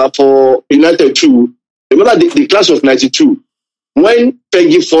United too, remember the class of '92 when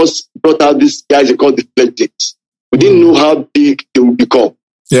Fergie first brought out these guys they called the Fledglings. We didn't know how big they would become.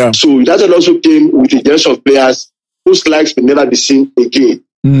 Yeah. So United also came with a generation of players whose likes will never be seen again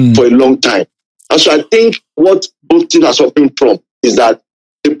for a long time. And so I think what both teams are suffering from is that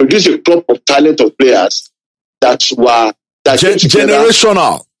they produce a crop of talent of players that were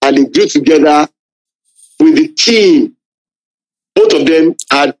generational, and they grew together with the team. Both of them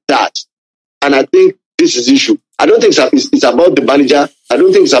had that, and I think this is the issue. I don't think it's about the manager. I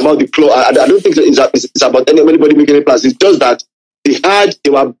don't think it's about the club. I don't think it's about anybody making any plans. It's just that they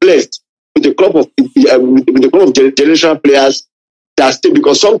were blessed with the crop of generational players that stay.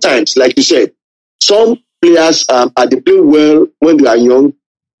 Because sometimes, like you said, some players they play well when they are young.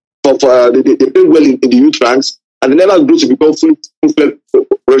 They play well in the youth ranks, and they never grow to become full-fledged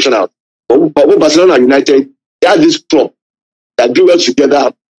professional. But when Barcelona and United, they had this crop that grew well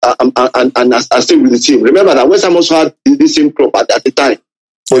together and stayed with the team. Remember that West Ham also had this same crop at the time,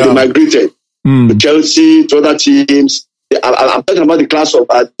 but they migrated to Chelsea, to other teams. I'm talking about the class of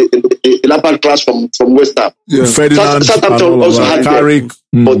the Lampard class from West Ham. Yeah. Southampton also had them,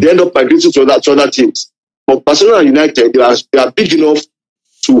 but they end up migrating to other teams. But Barcelona and United, they are big enough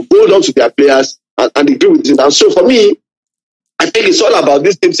to hold on to their players and agree with it. And so for me, I think it's all about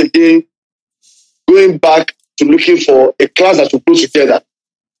these teams again going back to looking for a class that will go together.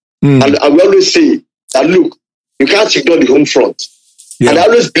 And I will always say that, look, you can't ignore the home front. Yeah. And I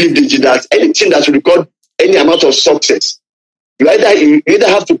always believe that any team that will record any amount of success, you either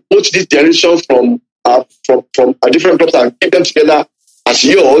have to poach this generation from a different clubs and keep them together as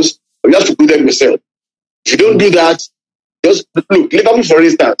yours, or you have to do them yourself. If you don't do that, just look, Liverpool, for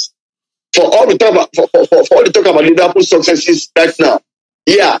instance, for all the talk about Liverpool successes right now,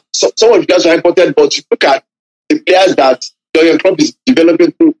 yeah, some of the guys are important, but you look at the players that Jurgen Klopp is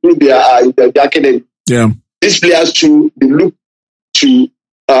developing through their academy. Yeah, these players too, they look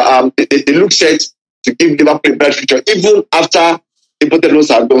set to give Liverpool a bright future, even after important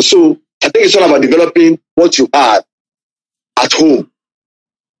ones are gone. So I think it's all about developing what you have at home.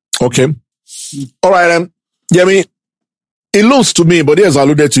 Okay, all right, Yemi. It looks to me, but he has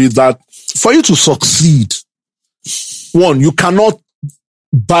alluded to it, that for you to succeed, one, you cannot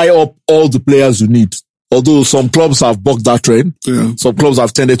buy up all the players you need. Although some clubs have bucked that trend. Yeah. Some clubs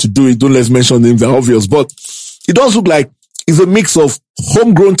have tended to do it. Don't let's mention them, they're obvious. But it does look like it's a mix of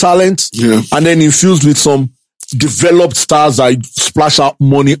homegrown talent and then infused with some developed stars that you splash out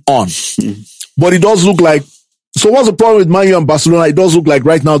money on. But it does look like, so what's the problem with Man U and Barcelona? It does look like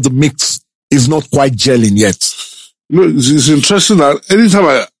right now the mix is not quite gelling yet. No, it's interesting that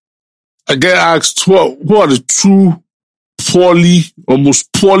anytime I get asked who are the two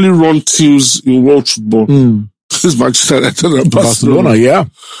almost poorly run teams in world football, it's Manchester United and Barcelona. Yeah.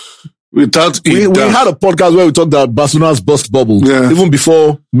 Without we had a podcast where we talked about Barcelona's bust bubble, even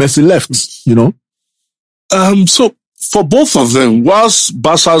before Messi left, you know. So for both of them, whilst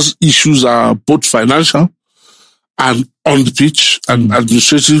Barca's issues are both financial and on the pitch and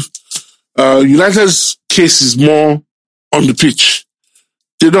administrative, United's case is more on the pitch.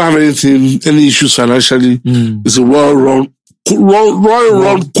 They don't have any issues financially. It's a well-run,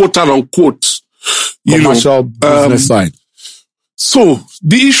 quote-unquote, commercial business side. So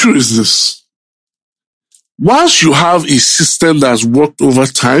the issue is this. Once you have a system that's worked over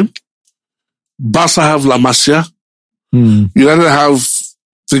time, Barca have La Masia, you either have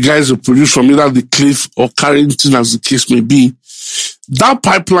the guys who produce from either the Cliff or Carrington, as the case may be. That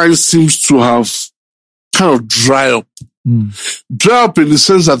pipeline seems to have kind of dry up. Dry up in the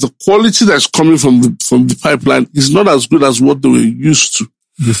sense that the quality that's coming from the pipeline is not as good as what they were used to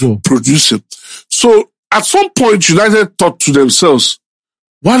before producing. So at some point, United thought to themselves,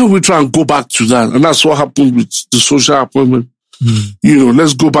 why don't we try and go back to that? And that's what happened with the social appointment.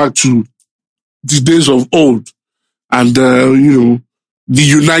 Let's go back to the days of old and,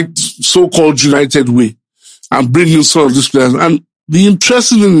 the so-called United way and bring in some of these players. And the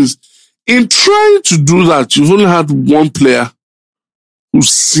interesting thing is, in trying to do that, you've only had one player who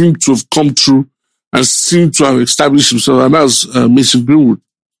seemed to have come through and seemed to have established himself, and that's Mason Greenwood.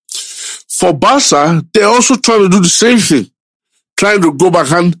 For Barca, they're also trying to do the same thing, trying to go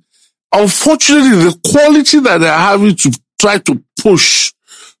back. And unfortunately, the quality that they're having to try to push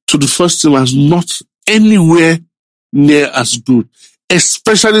to the first team is not anywhere near as good,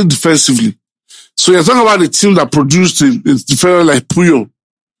 especially defensively. So you're talking about a team that produced a defender like Puyol.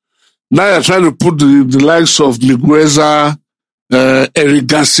 Now you're trying to put the likes of Migueza, Eric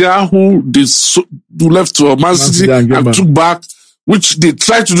Garcia, who left to Man City and took back, which they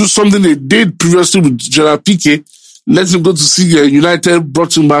tried to do something they did previously with Gerard Piqué, let him go to see United,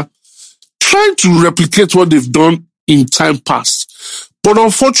 brought him back, trying to replicate what they've done in time past. But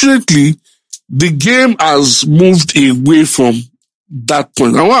unfortunately, the game has moved away from that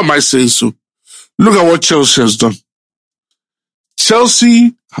point. And why am I saying so? Look at what Chelsea has done.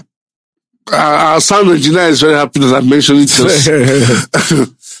 Chelsea, our sound engineer is very happy that I mentioned it.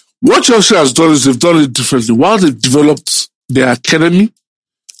 What Chelsea has done is they've done it differently. While they've developed their academy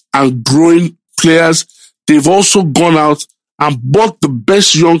and growing players, they've also gone out and bought the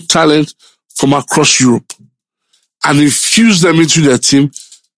best young talent from across Europe and infused them into their team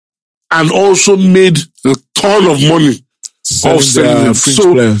and also made a ton of money off selling them.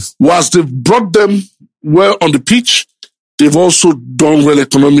 So whilst they've brought them well on the pitch, they've also done well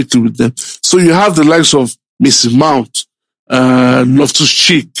economically with them. So you have the likes of Mason Mount,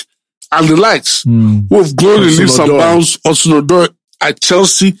 Loftus-Cheek, and the likes who have grown in leaps and bounds, Hudson-Odoi at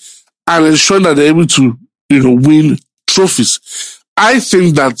Chelsea, and ensuring that they're able to, win trophies. I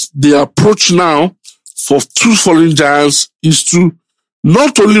think that the approach now for two falling giants is to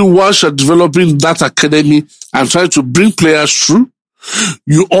not only once you're developing that academy and trying to bring players through,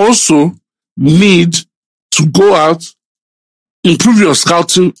 you also need to go out, improve your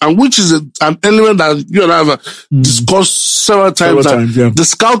scouting, and which is an element that you and I have discussed several times. The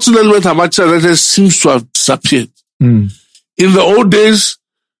scouting element at Manchester United seems to have disappeared. In the old days,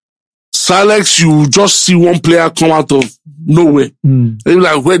 Alex, you just see one player come out of nowhere. And you're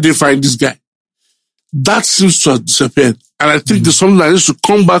like, where did they find this guy? That seems to have disappeared. And I think there's something that needs to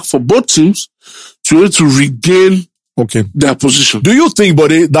come back for both teams to be able to regain their position. Do you think,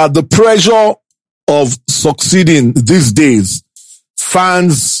 buddy, that the pressure of succeeding these days,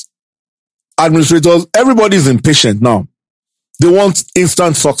 fans, administrators, everybody's impatient now. They want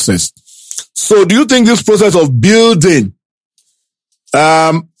instant success. So do you think this process of building,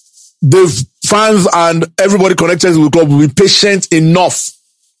 the fans and everybody connected with the club will be patient enough?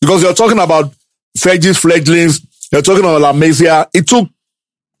 Because you're talking about Fergie's fledglings, you're talking about La Masia. It took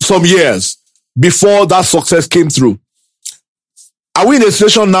some years before that success came through. Are we in a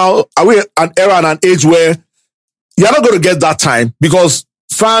situation now, are we an era and an age where you're not going to get that time because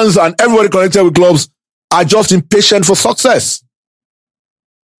fans and everybody connected with clubs are just impatient for success?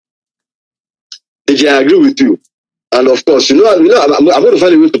 AJ, I agree with you. And of course, I'm going to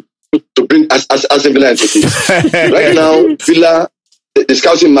find a way to bring Aston Villa into this. Right now, Villa, the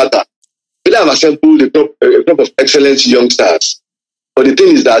scouting matter. Villa have assembled a group of excellent young stars. But the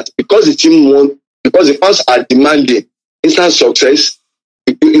thing is that because the fans are demanding instant success,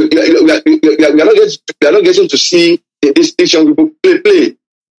 we are not getting to see these young people play.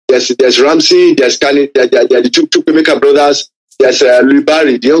 There's Ramsey, there's Kane, there are the two Pemeka brothers, there's Louis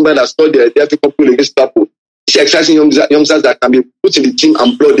Barry, the young man that scored the FA Cup goal against Liverpool. It's exciting youngsters that can be put in the team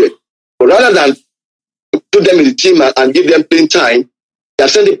and blooded. But rather than put them in the team and give them playing time, they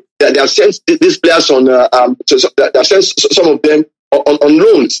have sent these players on. They have sent some of them on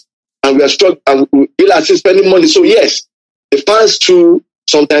loans, and we are struck and we are still spending money. So yes, the fans too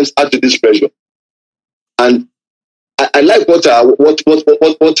sometimes add to this pressure. And I like what yourself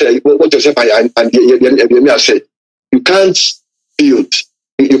and Yemi have said. You can't build.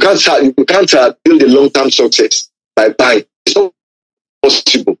 You can't build a long-term success by buying. It's not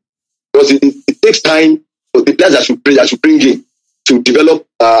possible. because it takes time for the players that should bring in to develop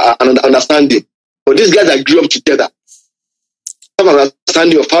an understanding. But these guys that grew up together have an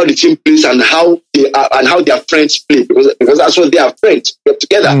understanding of how the team plays and how their friends play, because that's what they are friends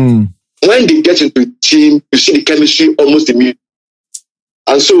together. When they get into a team, you see the chemistry almost immediately.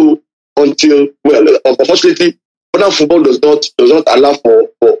 And so unfortunately, modern football does not allow for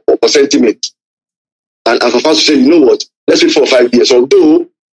sentiment. And for fans to say, you know what, let's wait 4 or 5 years. Although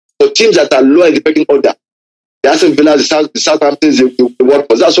for teams that are lower in the pecking order, the Aston Villa, the Southamptons, the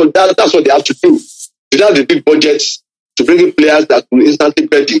Watford, that's what they have to do. You don't have the big budgets to bring in players that will instantly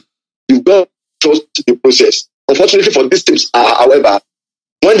ready. You've got to trust the process. Unfortunately for these teams, however,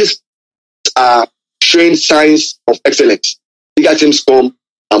 when these are showing signs of excellence, bigger teams come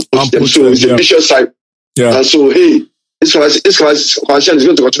and push them. So it's a vicious cycle. Yeah. And so, hey, this conversation is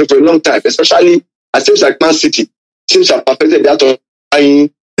going to continue for a long time, especially at teams like Man City. Teams have perfected the art of buying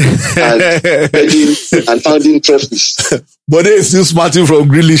and bedding and founding trophies. But they still smarting from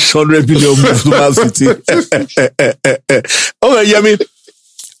Grealish 100 million move to Man City. Okay, yeah, I mean,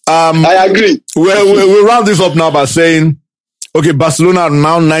 I agree. We'll round this up now by saying, okay, Barcelona are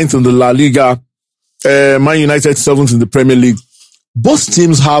now 9th in the La Liga, Man United 7th in the Premier League. Both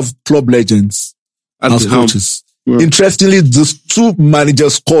teams have club legends as coaches. Yeah. Interestingly, these two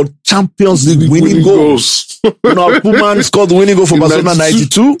managers scored Champions League winning goals. Koeman scored the winning goal for Barcelona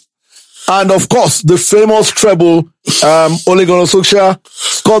 92. And of course, the famous treble, Ole Gunnar Solskjaer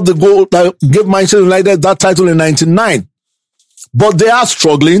scored the goal that gave Manchester United that title in 99. But they are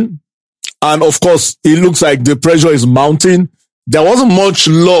struggling. And of course, it looks like the pressure is mounting. There wasn't much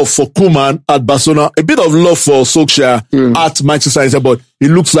love for Koeman at Barcelona, a bit of love for Solskjaer at Manchester United, but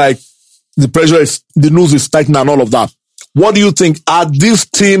it looks like the noose is tightening and all of that. What do you think? Are these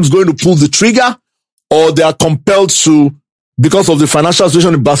teams going to pull the trigger, or they are compelled to, because of the financial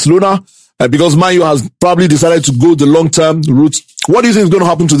situation in Barcelona, because Man U has probably decided to go the long-term route? What do you think is going to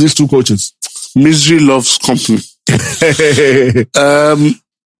happen to these two coaches? Misery loves company. I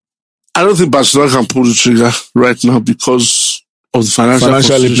don't think Barcelona can pull the trigger right now because of the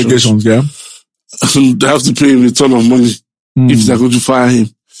financial implications. Yeah, they have to pay him a ton of money if they're going to fire him.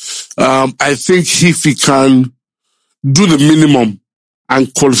 I think if he can do the minimum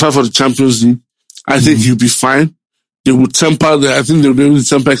and qualify for the Champions League, I think he'll be fine. They will I think they'll be able to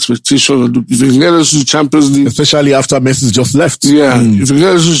temper expectations. If they can get us to the Champions League, especially after Messi just left. Yeah, if they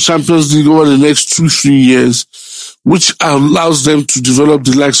get us to the Champions League over the next 2-3 years, which allows them to develop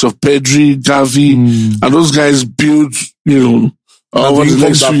the likes of Pedri, Gavi, and those guys build, over the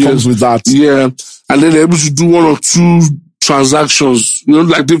next few years with that. Yeah, and then they're able to do 1 or 2 transactions,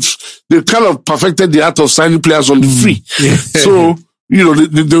 like they've kind of perfected the art of signing players on the free. So,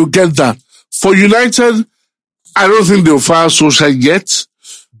 they'll get that. For United, I don't think they'll fire Solskjaer yet.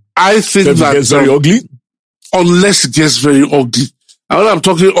 I think that it gets very ugly. Unless it gets very ugly. And when I'm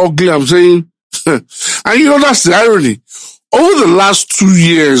talking ugly, I'm saying, and that's the irony. Over the last 2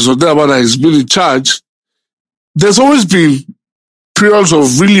 years or thereabout that he's been in charge, there's always been periods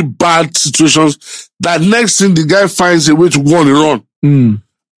of really bad situations that next thing the guy finds a way to go on a run.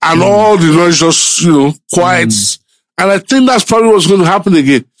 And all the noise just, quiets. And I think that's probably what's going to happen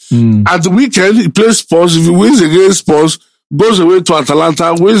again. At the weekend, he plays Spurs. If he wins against Spurs, goes away to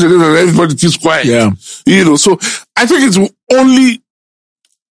Atalanta, wins against, and everybody keeps quiet. Yeah. So I think it will only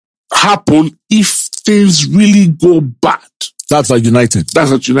happen if things really go bad. That's at United.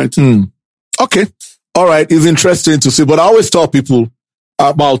 Okay. All right. It's interesting to see, but I always tell people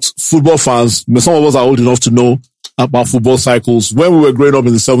about football fans. Some of us are old enough to know about football cycles. When we were growing up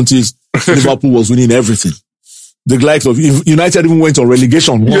in the 70s, Liverpool was winning everything. The likes of United even went on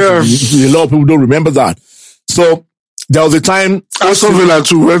relegation. Yeah. A lot of people don't remember that. So there was a time Aston Villa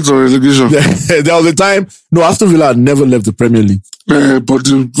too went on relegation. There was a time Aston Villa had never left the Premier League. But they got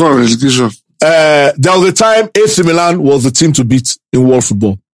on relegation. There was a time AC Milan was the team to beat in world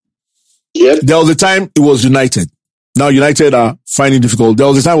football. Yep. There was a time it was United. Now United are finding it difficult. There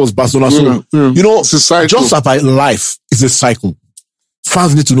was a time it was Barcelona. It's a cycle. Just about life is a cycle.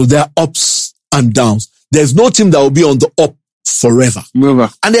 Fans need to know there are ups and downs. There's no team that will be on the up forever. Never.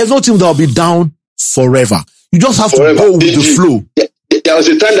 And there's no team that will be down forever. You just have to go with the flow. There was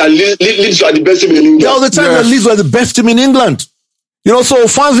a time that Leeds were the best team in England. There was a time that Leeds were the best team in England. So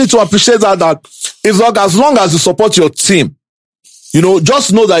fans need to appreciate that it's like as long as you support your team,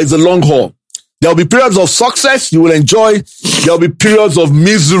 just know that it's a long haul. There'll be periods of success you will enjoy. There'll be periods of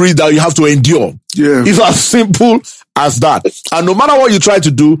misery that you have to endure. Yeah. It's as simple as that. And no matter what you try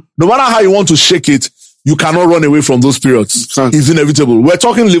to do, no matter how you want to shake it, you cannot run away from those periods. It's inevitable. We're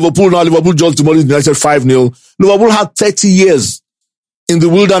talking Liverpool now. Liverpool just demolished United 5-0. Liverpool had 30 years in the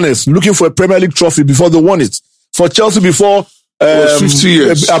wilderness looking for a Premier League trophy before they won it. For Chelsea before, it was 50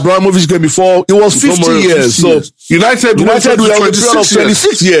 years. Abramovich came before, it was 50 years. So United we have a period of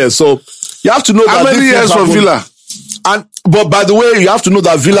 26 years. So you have to know how that many years for Villa? But by the way, you have to know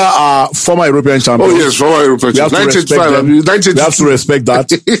that Villa are former European champions. Oh yes, former European champions. You have to respect that.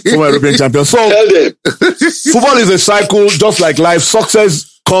 Former European champions. So football is a cycle, just like life.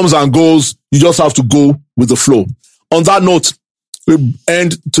 Success comes and goes. You just have to go with the flow. On that note, we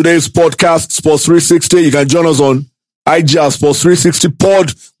end today's podcast, Sports 360. You can join us on IG at Sports 360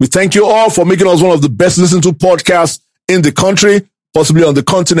 Pod. We thank you all for making us one of the best listened to podcasts in the country, possibly on the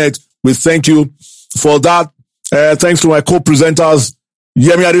continent. We thank you for that. Thanks to my co-presenters,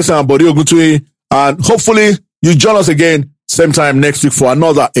 Yemi Adisa and Bodi Ogutui. And hopefully you join us again same time next week for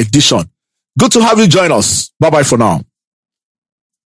another edition. Good to have you join us. Bye-bye for now.